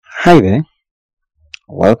Hi there,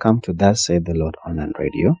 welcome to Thus Said the Lord Online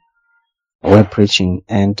Radio, where preaching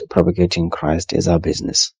and propagating Christ is our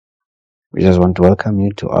business. We just want to welcome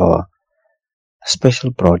you to our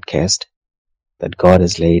special broadcast that God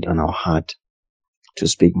has laid on our heart to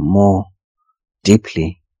speak more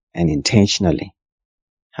deeply and intentionally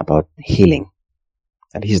about healing.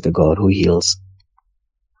 That He is the God who heals.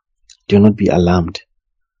 Do not be alarmed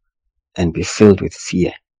and be filled with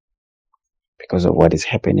fear because of what is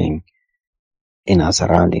happening in our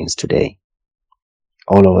surroundings today.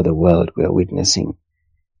 All over the world, we are witnessing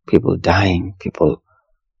people dying, people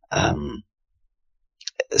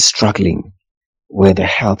struggling where their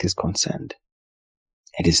health is concerned.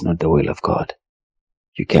 It is not the will of God.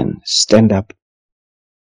 You can stand up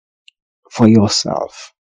for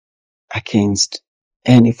yourself against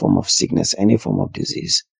any form of sickness, any form of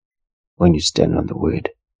disease when you stand on the word.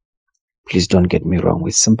 Please don't get me wrong.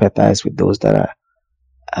 We sympathize with those that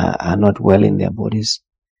are not well in their bodies.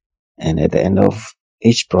 And at the end of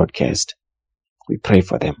each broadcast, we pray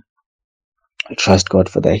for them. We trust God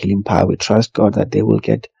for their healing power. We trust God that they will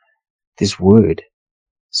get this word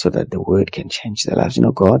so that the word can change their lives.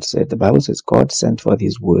 God said, the Bible says God sent forth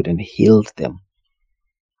His word and healed them.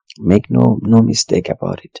 Make no mistake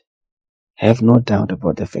about it. Have no doubt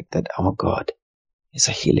about the fact that our God is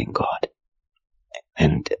a healing God.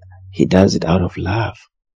 And He does it out of love.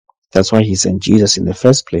 That's why He sent Jesus in the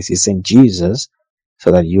first place. He sent Jesus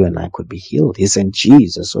so that you and I could be healed. He sent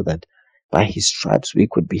Jesus so that by His stripes we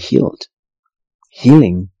could be healed.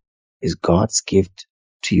 Healing is God's gift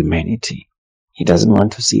to humanity. He doesn't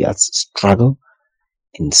want to see us struggle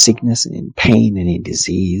in sickness and in pain and in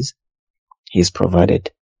disease. He's provided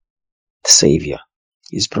the Savior.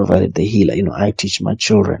 He's provided the healer. I teach my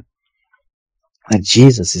children that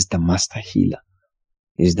Jesus is the master healer.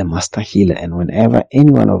 He's the master healer. And whenever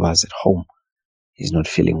any one of us at home is not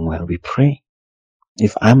feeling well, we pray.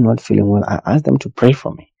 If I'm not feeling well, I ask them to pray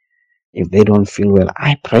for me. If they don't feel well,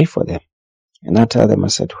 I pray for them. And I tell them, I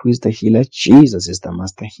said, who is the healer? Jesus is the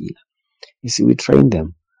master healer. You see, we train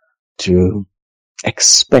them to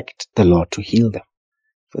expect the Lord to heal them,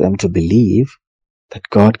 for them to believe that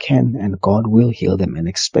God can and God will heal them and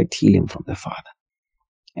expect healing from the Father.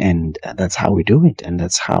 And that's how we do it. And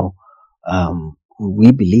that's how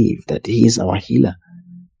we believe that He is our healer.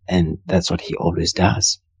 And that's what He always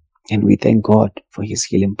does. And we thank God for His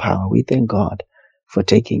healing power. We thank God for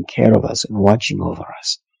taking care of us and watching over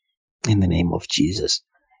us. In the name of Jesus.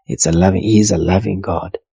 He is a loving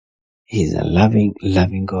God. He is a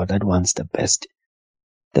loving God that wants the best.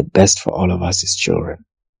 The best for all of us, His children.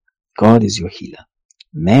 God is your healer.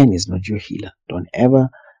 Man is not your healer. Don't ever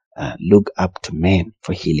look up to man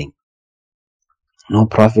for healing. No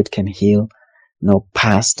prophet can heal. No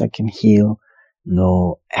pastor can heal.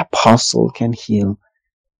 No apostle can heal.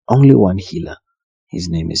 Only one healer. His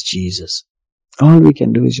name is Jesus. All we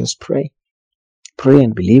can do is just pray. Pray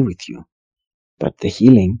and believe with you. But the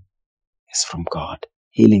healing is from God.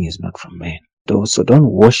 Healing is not from man. So don't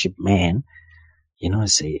worship man.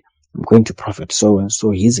 Say, I'm going to prophet so and so.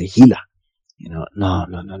 He's a healer. No.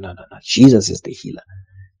 Jesus is the healer.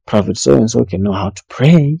 Prophet so and so can know how to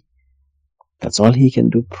pray. That's all he can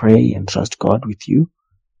do. Pray and trust God with you.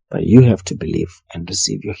 But you have to believe and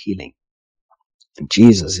receive your healing. And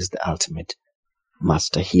Jesus is the ultimate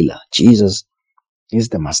master healer. Jesus is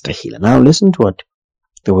the master healer. Now listen to what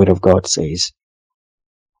the word of God says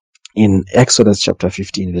in Exodus chapter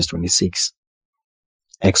 15 verse 26.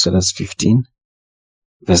 Exodus 15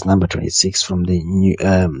 verse number 26 from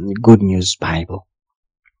the Good News Bible.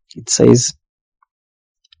 It says,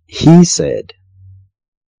 He said,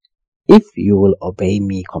 if you will obey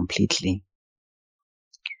me completely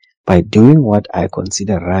by doing what I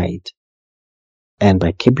consider right and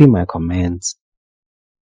by keeping my commands,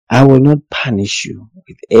 I will not punish you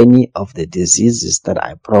with any of the diseases that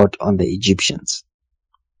I brought on the Egyptians.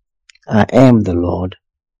 I am the Lord,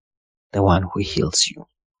 the one who heals you.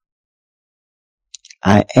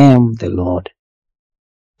 I am the Lord,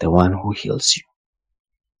 the one who heals you.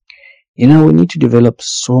 We need to develop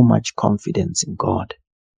so much confidence in God.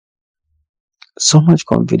 So much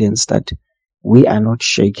confidence that we are not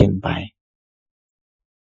shaken by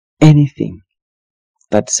anything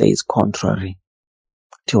that says contrary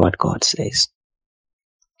to what God says.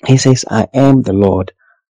 He says, I am the Lord,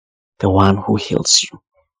 the one who heals you.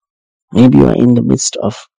 Maybe you are in the midst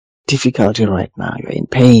of difficulty right now. You're in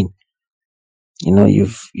pain.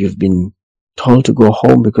 You've been told to go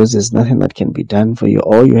home because there's nothing that can be done for you,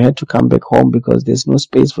 or you had to come back home because there's no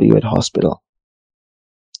space for you at hospital.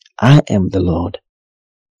 I am the Lord,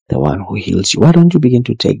 the one who heals you. Why don't you begin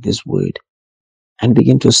to take this word and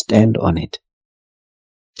begin to stand on it?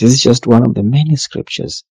 This is just one of the many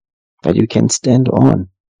scriptures that you can stand on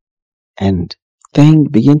and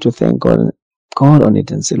begin to thank God on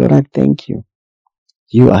it and say, Lord, I thank you.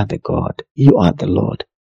 You are the God. You are the Lord,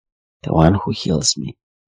 the one who heals me.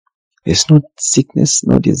 There's no sickness,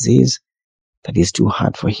 no disease that is too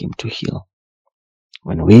hard for him to heal.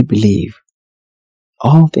 When we believe,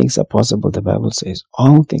 all things are possible. The Bible says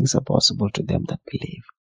all things are possible to them that believe.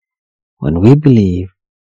 When we believe,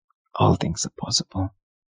 all things are possible.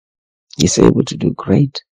 He's able to do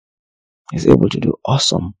great. He's able to do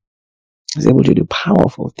awesome. He's able to do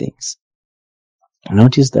powerful things.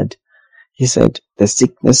 Notice that he said the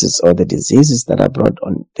sicknesses or the diseases that are brought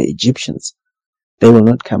on the Egyptians, they will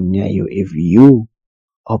not come near you if you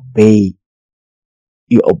obey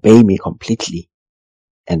me completely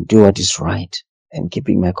and do what is right and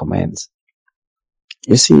keeping my commands.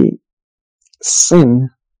 You see, sin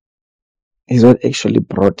is what actually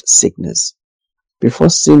brought sickness. Before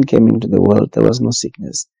sin came into the world, there was no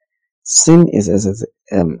sickness. Sin is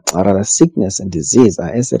rather sickness and disease are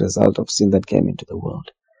as a result of sin that came into the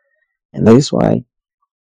world. And that is why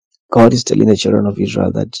God is telling the children of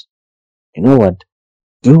Israel that, you know what,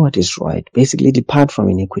 do what is right. Basically, depart from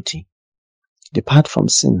iniquity. Depart from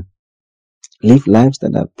sin. Live lives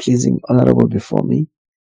that are pleasing, honorable before me,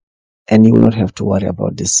 and you will not have to worry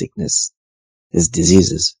about this sickness, these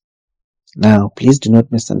diseases. Now, please do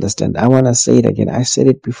not misunderstand. I want to say it again. I said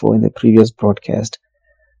it before in the previous broadcast,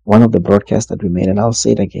 one of the broadcasts that we made, and I'll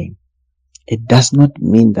say it again. It does not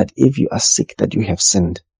mean that if you are sick that you have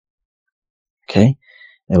sinned. Okay?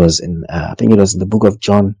 There was I think it was in the book of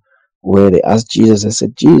John, where they asked Jesus, they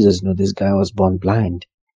said, Jesus, this guy was born blind.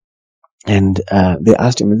 And they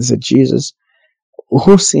asked him, and they said, Jesus,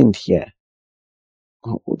 who sinned here?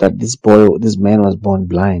 That this man was born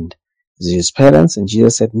blind? Is it his parents? And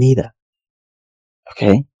Jesus said, neither.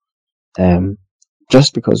 Okay?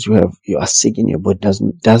 Just because you are sick in your body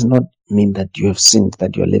does not mean that you have sinned,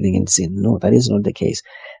 that you are living in sin. No, that is not the case.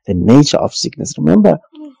 The nature of sickness. Remember,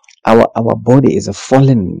 our body is a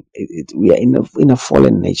fallen. We are in a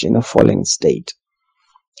fallen nature, in a fallen state.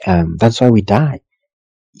 That's why we die.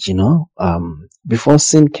 Before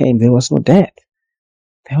sin came, there was no death.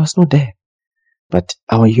 There was no death. But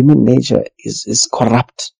our human nature is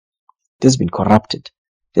corrupt. It has been corrupted.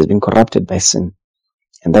 It has been corrupted by sin.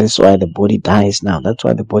 And that is why the body dies now. That's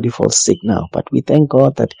why the body falls sick now. But we thank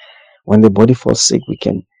God that when the body falls sick, we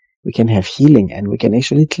can have healing, and we can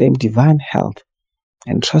actually claim divine health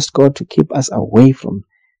and trust God to keep us away from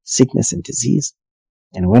sickness and disease.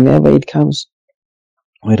 And whenever it comes,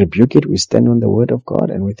 we rebuke it, we stand on the word of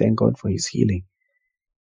God, and we thank God for his healing.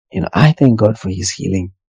 I thank God for his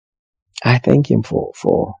healing. I thank him for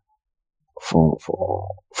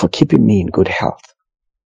keeping me in good health.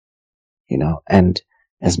 And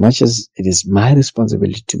as much as it is my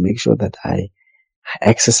responsibility to make sure that I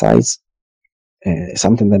exercise,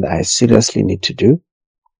 something that I seriously need to do,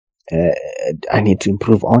 I need to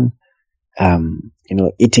improve on,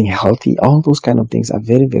 eating healthy, all those kind of things are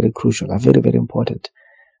very, very crucial, are very, very important.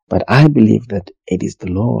 But I believe that it is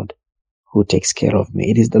the Lord who takes care of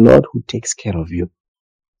me. It is the Lord who takes care of you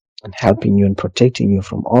and helping you and protecting you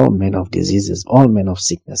from all manner of diseases, all manner of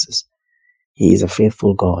sicknesses. He is a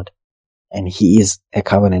faithful God, and he is a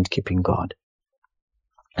covenant-keeping God.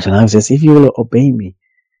 So now he says, if you will obey me,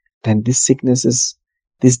 then these sicknesses,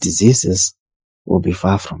 these diseases will be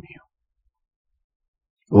far from you.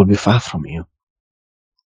 Will be far from you.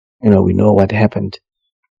 We know what happened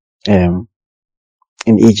in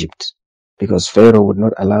Egypt, because Pharaoh would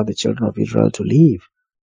not allow the children of Israel to leave.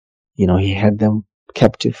 He had them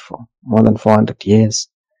captive for more than 400 years,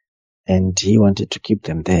 and he wanted to keep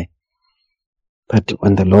them there. But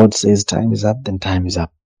when the Lord says time is up, then time is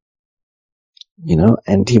up.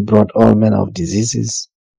 And he brought all manner of diseases,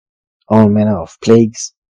 all manner of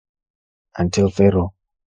plagues, until Pharaoh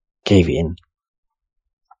gave in.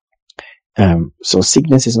 So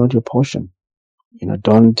sickness is not your portion.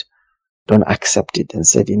 Don't accept it and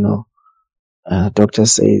say,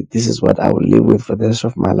 doctors say this is what I will live with for the rest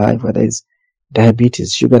of my life, whether it's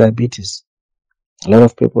diabetes, sugar diabetes. A lot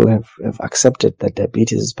of people have accepted that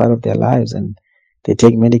diabetes is part of their lives, and they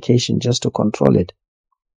take medication just to control it.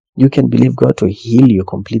 You can believe God to heal you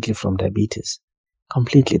completely from diabetes.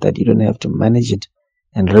 Completely, that you don't have to manage it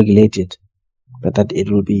and regulate it, but that it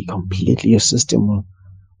will be completely, your system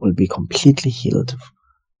will be completely healed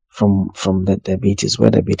from that diabetes,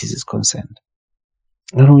 where diabetes is concerned.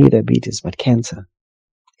 Not only diabetes, but cancer,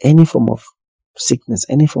 any form of sickness,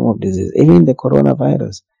 any form of disease, even the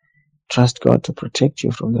coronavirus. Trust God to protect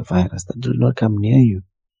you from the virus, that do not come near you.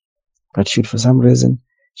 But should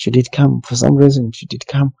it come,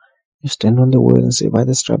 You stand on the word and say, by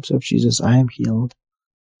the stripes of Jesus, I am healed.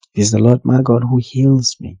 It is the Lord my God who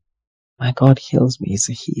heals me. My God heals me. He's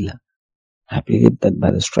a healer. I believe that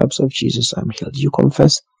by the stripes of Jesus, I'm healed. You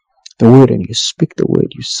confess the word and you speak the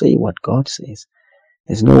word. You say what God says.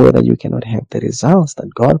 There's no way that you cannot have the results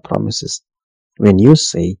that God promises when you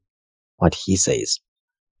say what He says.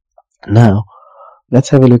 Now, let's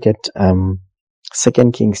have a look at 2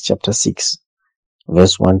 Kings chapter 6,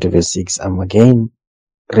 verse 1 to verse 6. I'm again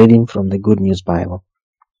reading from the Good News Bible.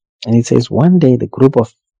 And it says, one day the group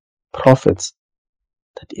of prophets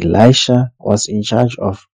that Elisha was in charge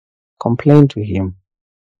of complained to him,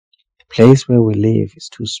 the place where we live is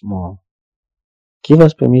too small. Give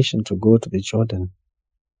us permission to go to the Jordan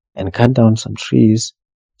and cut down some trees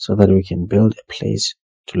so that we can build a place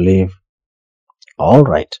to live. All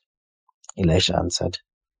right, Elisha answered.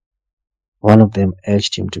 One of them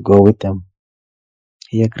urged him to go with them.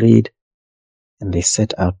 He agreed, and they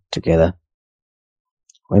set out together.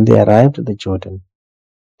 When they arrived at the Jordan,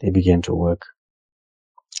 they began to work.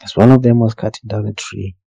 As one of them was cutting down a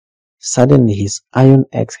tree, suddenly his iron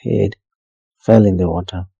axe head fell in the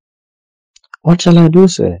water. What shall I do,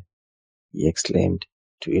 sir? He exclaimed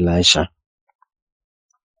to Elisha.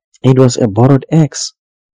 It was a borrowed axe.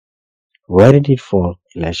 Where did it fall?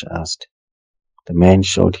 Elisha asked. The man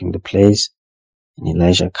showed him the place, and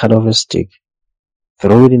Elisha cut off a stick,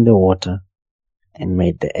 threw it in the water, and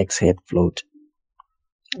made the axe head float.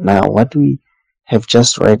 Now, what we have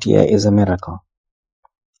just read here is a miracle.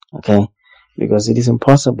 Okay? Because it is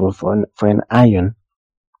impossible for an iron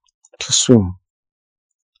to swim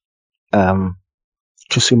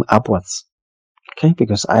upwards. Okay?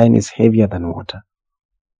 Because iron is heavier than water.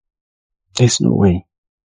 There's no way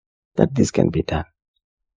that this can be done,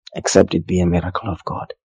 except it be a miracle of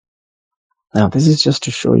God. Now, this is just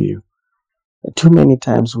to show you that too many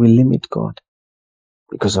times we limit God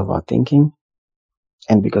because of our thinking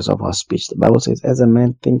and because of our speech. The Bible says, as a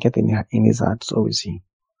man thinketh in his heart, so is he.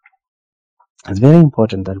 It's very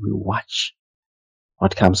important that we watch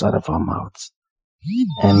what comes out of our mouths.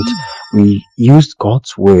 And we use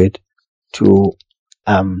God's word to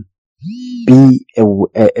be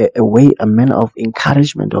a manner of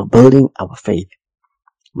encouragement of building our faith.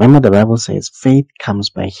 Remember, the Bible says faith comes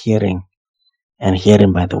by hearing, and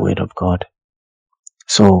hearing by the word of God.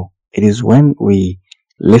 So it is when we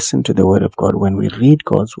listen to the word of God, when we read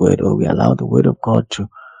God's word, or we allow the word of God to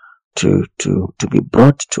be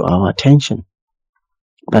brought to our attention,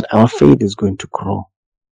 that our faith is going to grow.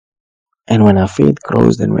 And when our faith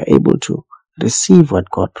grows, then we're able to receive what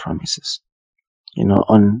God promises. You know,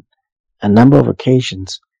 on a number of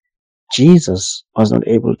occasions, Jesus was not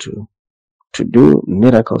able to do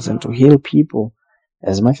miracles and to heal people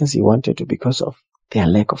as much as he wanted to because of their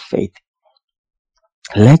lack of faith.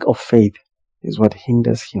 Lack of faith is what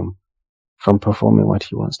hinders him from performing what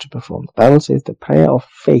he wants to perform. The Bible says the prayer of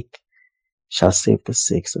faith shall save the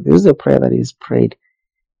sick. So this is a prayer that is prayed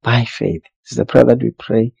by faith. This is a prayer that we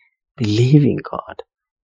pray believing God.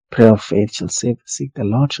 Prayer of faith shall save the sick. The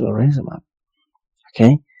Lord shall raise them up.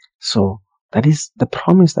 Okay? So that is the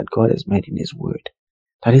promise that God has made in His word.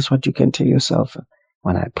 That is what you can tell yourself.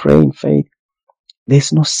 When I pray in faith,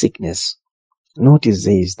 there's no sickness, no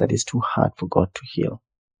disease that is too hard for God to heal.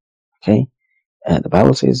 Okay? The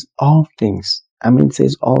Bible says all things. It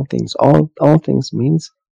says all things. All things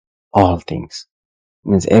means all things. It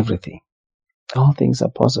means everything. All things are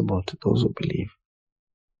possible to those who believe.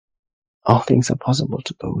 All things are possible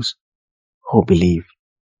to those who believe.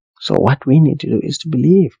 So what we need to do is to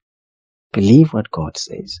believe. Believe what God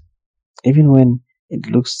says. Even when it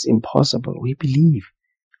looks impossible, we believe.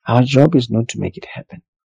 Our job is not to make it happen.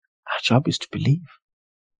 Our job is to believe.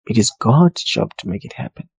 It is God's job to make it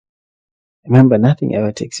happen. Remember, nothing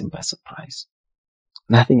ever takes Him by surprise.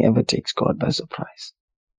 Nothing ever takes God by surprise.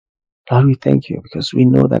 Lord, we thank You because we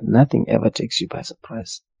know that nothing ever takes You by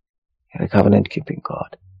surprise. You're a covenant-keeping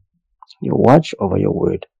God. You watch over Your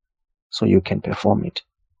word so You can perform it,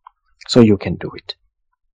 so You can do it.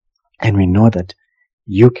 And we know that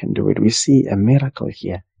You can do it. We see a miracle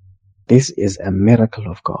here. This is a miracle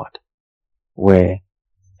of God, where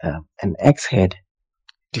an axe head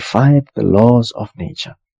defied the laws of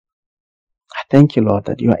nature. I thank You, Lord,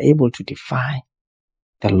 that You are able to defy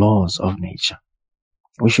the laws of nature.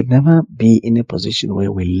 We should never be in a position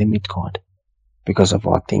where we limit God because of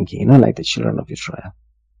our thinking. Like the children of Israel.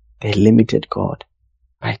 They limited God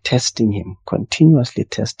by testing Him, continuously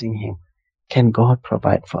testing Him. Can God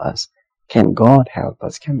provide for us? Can God help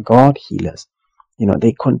us? Can God heal us?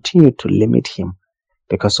 They continued to limit Him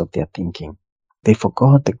because of their thinking. They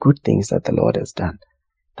forgot the good things that the Lord has done.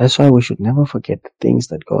 That's why we should never forget the things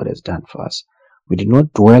that God has done for us. We do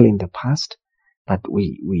not dwell in the past, but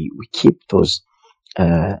we keep those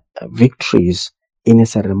victories in a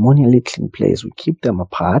ceremonially clean place. We keep them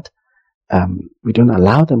apart. We don't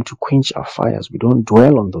allow them to quench our fires. We don't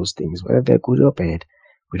dwell on those things, whether they're good or bad.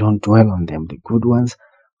 We don't dwell on them. The good ones,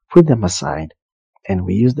 put them aside, and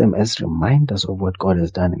we use them as reminders of what God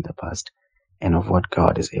has done in the past and of what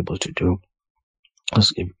God is able to do.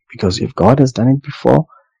 Because if God has done it before,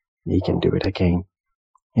 He can do it again.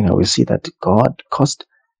 We see that God caused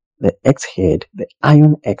the axe-head, the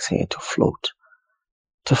iron axe-head to float.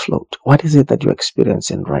 What is it that you're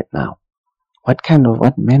experiencing right now?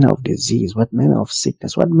 What manner of disease, what manner of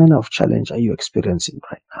sickness, what manner of challenge are you experiencing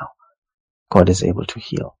right now? God is able to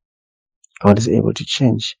heal. God is able to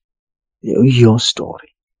change your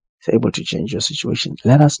story. He's able to change your situation.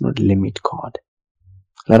 Let us not limit God.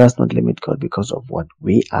 Let us not limit God because of what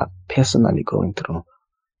we are personally going through.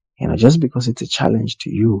 Just because it's a challenge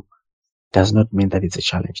to you does not mean that it's a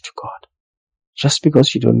challenge to God. Just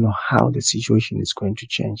because you don't know how the situation is going to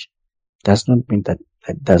change does not mean that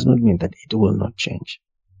it will not change.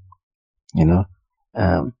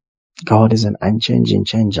 God is an unchanging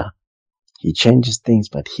changer. He changes things,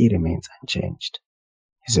 but He remains unchanged.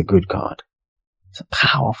 He's a good God. He's a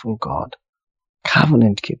powerful God,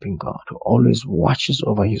 covenant-keeping God who always watches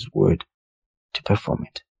over His word to perform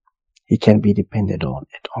it. He can be depended on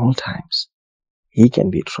at all times. He can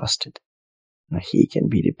be trusted. He can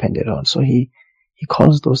be depended on. So He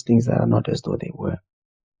calls those things that are not as though they were.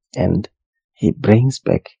 And He brings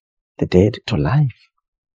back the dead to life.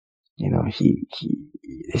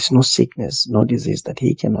 There's no sickness, no disease that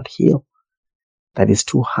He cannot heal. That is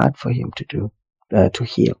too hard for Him to do, to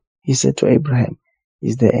heal. He said to Abraham,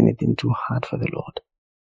 is there anything too hard for the Lord?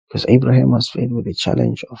 Because Abraham was faced with the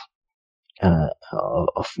challenge of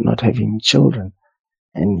not having children.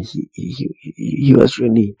 And he was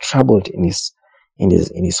really troubled in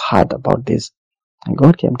his heart about this. And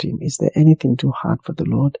God came to him, is there anything too hard for the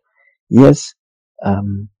Lord? Yes,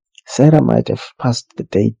 Sarah might have passed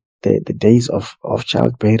the days of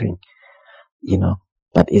childbearing,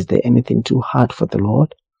 but is there anything too hard for the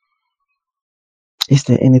Lord? Is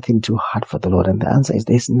there anything too hard for the Lord? And the answer is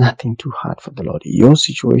there's nothing too hard for the Lord. Your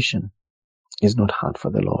situation is not hard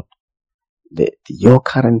for the Lord. Your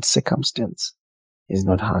current circumstance is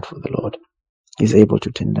not hard for the Lord. He's able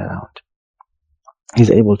to turn around.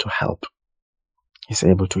 He's able to help. He's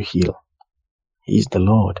able to heal. He is the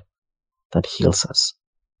Lord that heals us.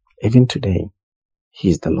 Even today, He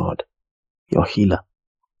is the Lord, your healer.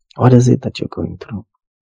 What is it that you're going through?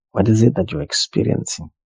 What is it that you're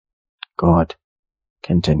experiencing? God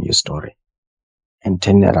can turn your story and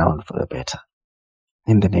turn it around for the better.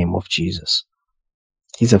 In the name of Jesus.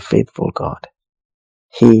 He's a faithful God.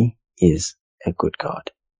 He is a good God.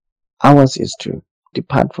 Ours is to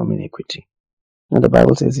depart from iniquity. Now the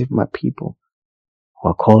Bible says, if my people who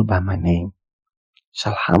are called by my name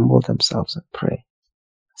shall humble themselves and pray,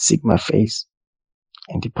 seek my face,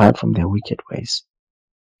 and depart from their wicked ways,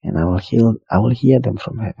 and I will hear them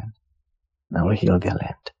from heaven, and I will heal their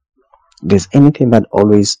land. If there's anything that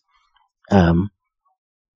always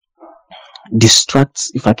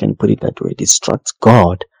distracts, if I can put it that way, distracts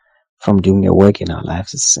God from doing a work in our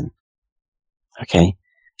lives, is sin. Okay?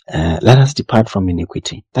 Let us depart from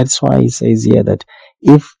iniquity. That's why He says here that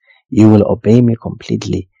if you will obey me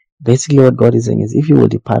completely, basically what God is saying is, if you will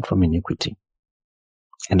depart from iniquity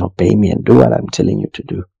and obey me and do what I'm telling you to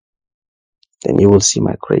do, then you will see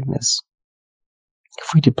my greatness.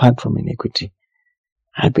 If we depart from iniquity,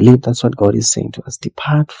 I believe that's what God is saying to us.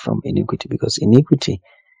 Depart from iniquity, because iniquity,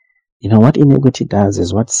 what iniquity does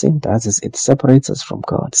is, what sin does is, it separates us from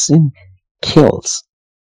God. Sin kills.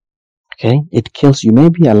 Okay? It kills. You may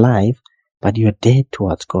be alive, but you're dead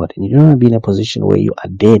towards God. And you don't want to be in a position where you are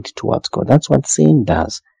dead towards God. That's what sin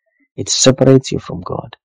does. It separates you from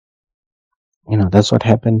God. That's what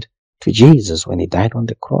happened to Jesus when He died on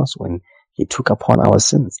the cross, when He took upon our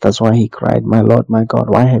sins. That's why He cried, my Lord, my God,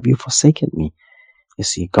 why have you forsaken me? You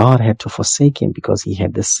see, God had to forsake Him because He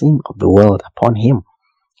had the sin of the world upon Him.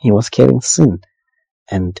 He was carrying sin,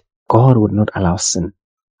 and God would not allow sin.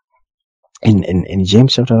 In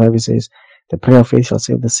James chapter 5, it says, the prayer of faith shall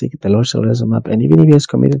save the sick, the Lord shall raise him up, and even if he has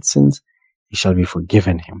committed sins, he shall be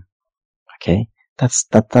forgiven him. Okay?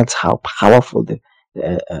 That's how powerful the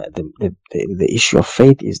issue of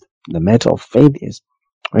faith is, the matter of faith is.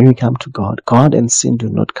 When we come to God, God and sin do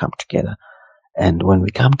not come together. And when we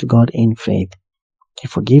come to God in faith, He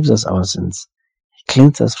forgives us our sins. He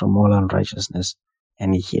cleanses us from all unrighteousness,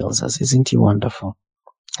 and He heals us. Isn't He wonderful?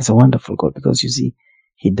 He's a wonderful God, because you see,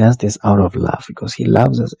 He does this out of love, because He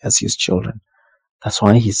loves us as His children. That's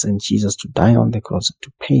why He sent Jesus to die on the cross,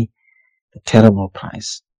 to pay the terrible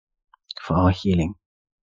price for our healing.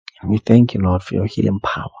 And we thank you, Lord, for your healing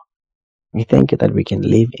power. We thank you that we can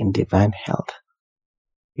live in divine health.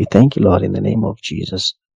 We thank you, Lord, in the name of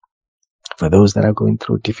Jesus, for those that are going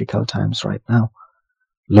through difficult times right now.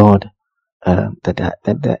 Lord, that at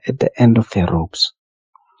the end of their ropes,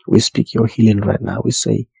 we speak your healing right now. We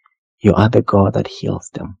say, you are the God that heals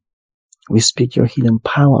them. We speak your healing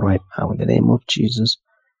power right now in the name of Jesus.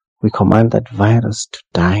 We command that virus to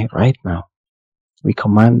die right now. We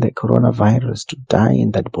command the coronavirus to die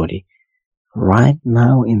in that body right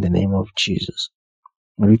now in the name of Jesus.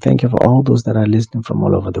 And we thank you for all those that are listening from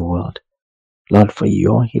all over the world. Lord, for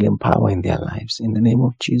your healing power in their lives. In the name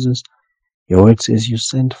of Jesus, your word says you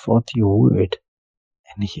sent forth your word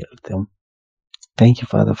and healed them. Thank you,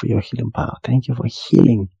 Father, for your healing power. Thank you for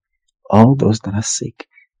healing all those that are sick.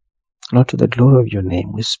 Lord, to the glory of your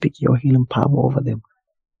name, we speak your healing power over them.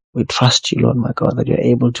 We trust you, Lord, my God, that you're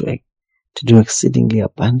able to do exceedingly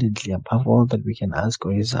abundantly above all that we can ask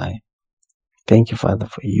or desire. Thank you, Father,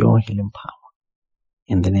 for your healing power.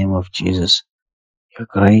 In the name of Jesus, you're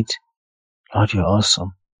great. Lord, you're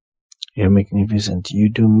awesome. You're magnificent. You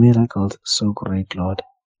do miracles so great, Lord.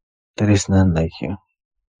 There is none like you.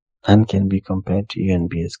 None can be compared to you and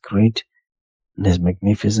be as great and as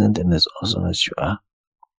magnificent and as awesome as you are.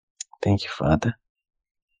 Thank you, Father.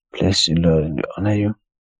 Bless you, Lord, and we honor you.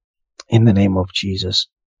 In the name of Jesus,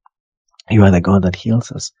 you are the God that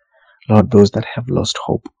heals us. Lord, those that have lost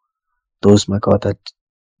hope, those, my God, that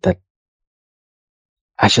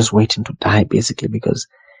are just waiting to die, basically, because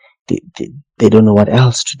they don't know what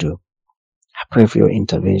else to do. I pray for your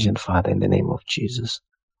intervention, Father, in the name of Jesus.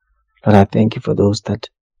 Lord, I thank you for those that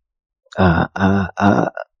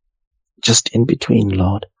are just in between,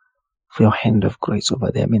 Lord, for your hand of grace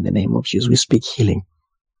over them in the name of Jesus. We speak healing.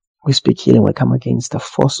 We speak healing. We come against the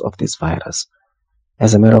force of this virus.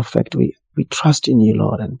 As a matter of fact, we trust in you,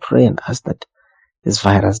 Lord, and pray and ask that this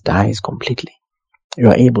virus dies completely. You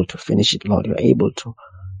are able to finish it, Lord. You are able to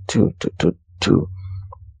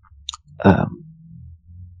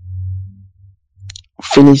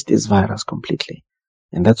finish this virus completely.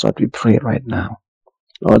 And that's what we pray right now.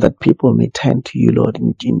 Lord, that people may turn to you, Lord,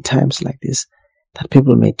 in times like this, that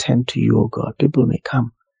people may turn to you, O God. People may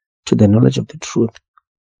come to the knowledge of the truth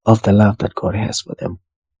of the love that God has for them.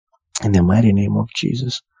 In the mighty name of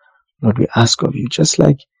Jesus, Lord, we ask of you, just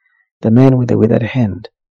like the man with the withered hand,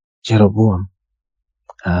 Jeroboam,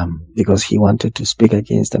 because he wanted to speak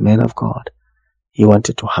against the man of God. He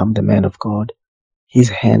wanted to harm the man of God. His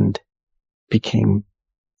hand became,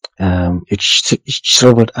 it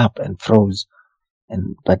shriveled up and froze.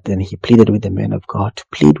 But then he pleaded with the man of God to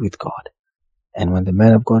plead with God. And when the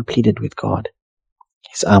man of God pleaded with God,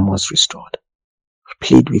 his arm was restored. We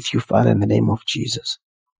plead with you, Father, in the name of Jesus,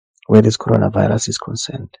 where this coronavirus is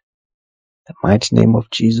concerned. In the mighty name of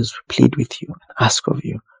Jesus, we plead with you and ask of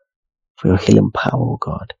you for your healing power, O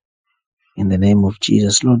God. In the name of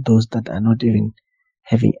Jesus, Lord, those that are not even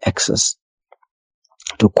having access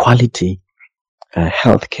to quality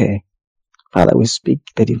health care, Father, we speak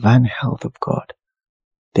the divine health of God.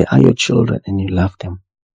 They are your children and you love them.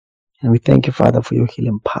 And we thank you, Father, for your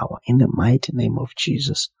healing power in the mighty name of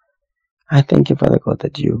Jesus. I thank you, Father God,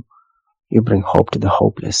 that you bring hope to the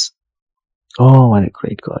hopeless. Oh, what a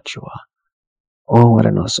great God you are. Oh, what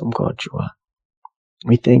an awesome God you are.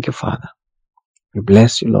 We thank you, Father. We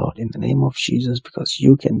bless you, Lord, in the name of Jesus, because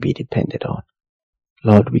you can be depended on.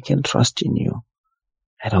 Lord, we can trust in you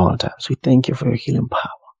at all times. We thank you for your healing power.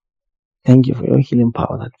 Thank you for your healing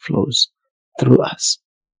power that flows through us.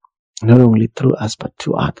 Not only through us, but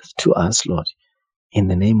to us, Lord, in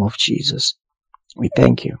the name of Jesus. We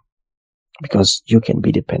thank you because you can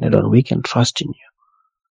be depended on. We can trust in you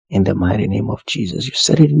in the mighty name of Jesus. You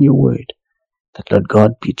said it in your word that, Lord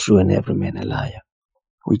God, be true and every man a liar.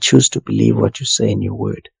 We choose to believe what you say in your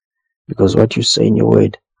word, because what you say in your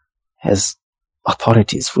word has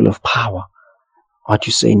authority, is full of power. What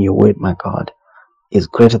you say in your word, my God, is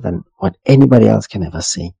greater than what anybody else can ever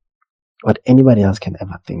say, what anybody else can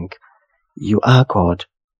ever think. You are God.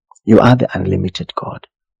 You are the unlimited God.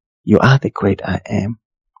 You are the great I am.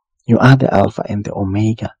 You are the Alpha and the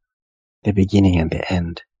Omega, the beginning and the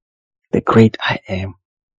end, the great I am,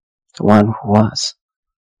 the one who was,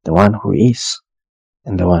 the one who is,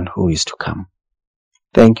 and the one who is to come.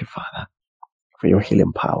 Thank you, Father, for your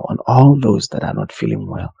healing power on all those that are not feeling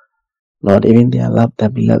well. Lord, even their loved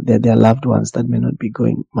ones that may not be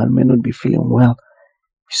feeling well,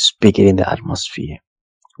 we speak it in the atmosphere.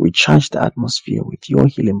 We charge the atmosphere with your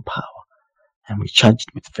healing power, and we charge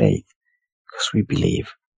it with faith, because we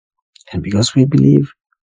believe. And because we believe,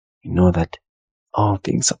 we know that all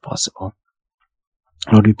things are possible.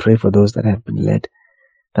 Lord, we pray for those that have been led,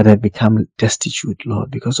 that have become destitute, Lord,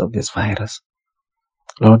 because of this virus.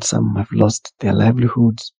 Lord, some have lost their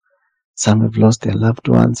livelihoods. Some have lost their loved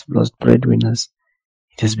ones, lost breadwinners.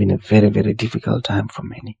 It has been a very, very difficult time for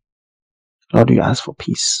many. Lord, we ask for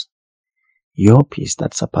peace. Your peace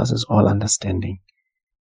that surpasses all understanding.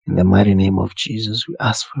 In the mighty name of Jesus, we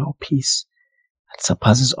ask for your peace that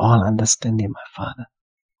surpasses all understanding, my Father.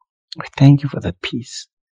 We thank you for that peace.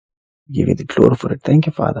 We give you the glory for it. Thank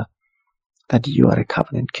you, Father, that you are a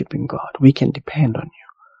covenant-keeping God. We can depend on you.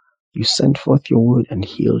 You sent forth your word and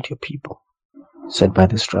healed your people. Said by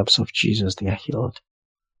the stripes of Jesus, they are healed.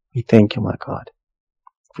 We thank you, my God,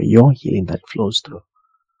 for your healing that flows through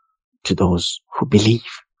to those who believe.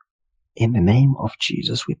 In the name of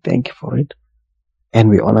Jesus, we thank you for it and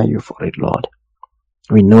we honor you for it, Lord.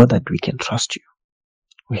 We know that we can trust you.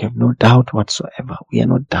 We have no doubt whatsoever. We are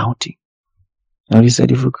not doubting. Now he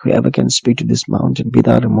said, if whoever can speak to this mountain, be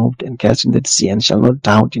thou removed and cast into the sea, and shall not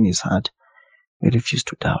doubt in his heart. We refuse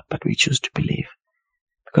to doubt, but we choose to believe,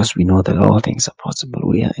 because we know that all things are possible.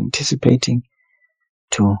 We are anticipating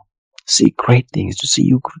to see great things, to see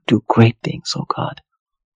you do great things, oh God.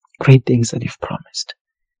 Great things that you've promised.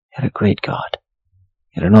 You're a great God.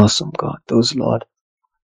 You're an awesome God. Those, Lord,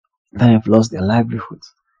 that have lost their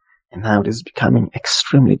livelihoods, and now it is becoming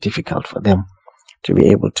extremely difficult for them to be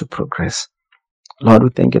able to progress. Lord, we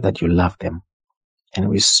thank you that you love them, and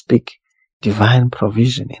we speak divine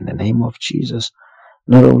provision in the name of Jesus,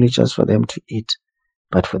 not only just for them to eat,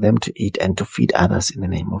 but for them to eat and to feed others in the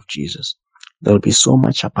name of Jesus. There will be so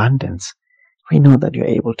much abundance. We know that you're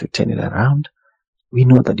able to turn it around. We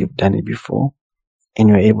know that you've done it before, and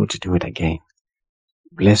you're able to do it again.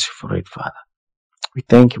 Bless you for it, Father. We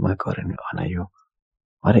thank you, my God, and we honor you.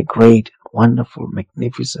 What a great, wonderful,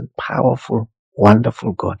 magnificent, powerful,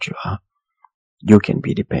 wonderful God you are. You can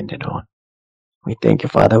be depended on. We thank you,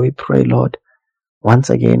 Father. We pray, Lord, once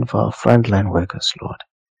again for our frontline workers, Lord.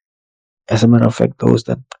 As a matter of fact, those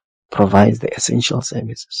that provide the essential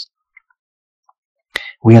services.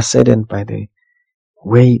 We are saddened by the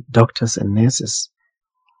way doctors and nurses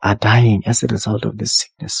are dying as a result of this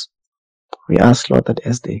sickness. We ask, Lord, that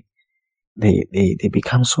as they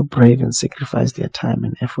become so brave and sacrifice their time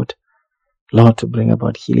and effort, Lord, to bring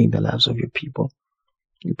about healing the lives of your people,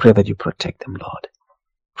 we pray that you protect them, Lord.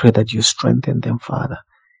 Pray that you strengthen them, Father.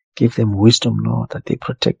 Give them wisdom, Lord, that they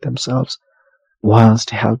protect themselves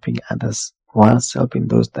whilst helping others, whilst helping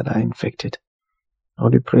those that are infected.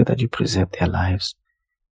 Lord, we pray that you preserve their lives.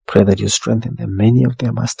 Pray that you strengthen them. Many of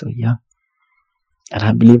them are still young, and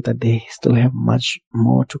I believe that they still have much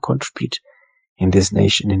more to contribute in this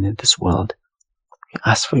nation and in this world. We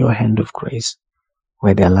ask for your hand of grace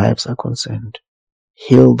where their lives are concerned.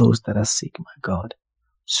 Heal those that are sick, my God.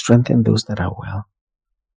 Strengthen those that are well.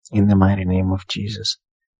 In the mighty name of Jesus.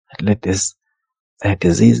 Let this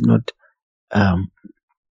disease not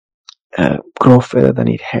grow further than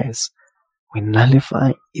it has. We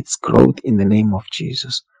nullify its growth in the name of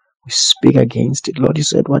Jesus. We speak against it. Lord, you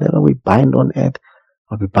said whatever we bind on earth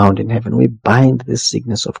will be bound in heaven. We bind this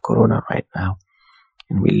sickness of corona right now,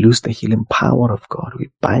 and we lose the healing power of God. We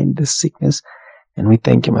bind this sickness, and we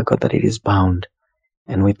thank you, my God, that it is bound.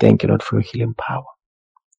 And we thank you, Lord, for your healing power.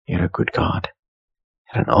 You're a good God.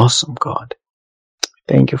 You're an awesome God.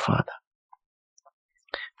 Thank you, Father,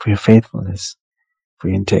 for your faithfulness, for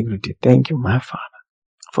your integrity. Thank you, my Father,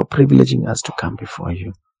 for privileging us to come before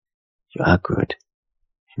you. You are good,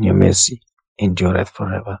 and your mercy endureth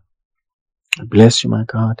forever. I bless you, my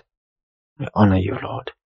God. We honor you,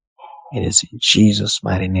 Lord. It is in Jesus'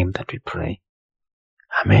 mighty name that we pray.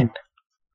 Amen.